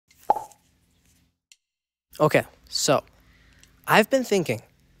Okay, so I've been thinking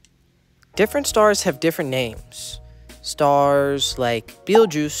different stars have different names. Stars like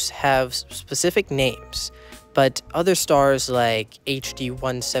Betelgeuse have specific names, but other stars like HD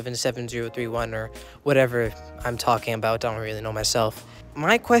 177031 or whatever I'm talking about, I don't really know myself.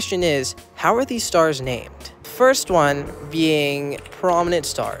 My question is, how are these stars named? First one being prominent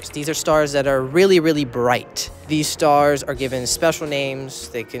stars. These are stars that are really, really bright. These stars are given special names.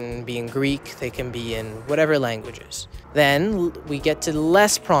 They can be in Greek, they can be in whatever languages. Then we get to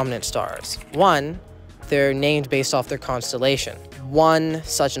less prominent stars. One, they're named based off their constellation. One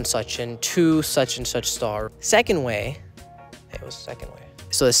such and such and two such and such star. Second way, it was the second way.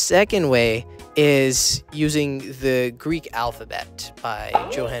 So the second way is using the Greek alphabet by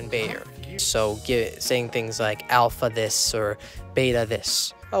Johann Bayer. So saying things like alpha this or beta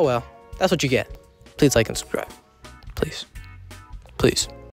this. Oh well, that's what you get. Please like and subscribe. Please. Please.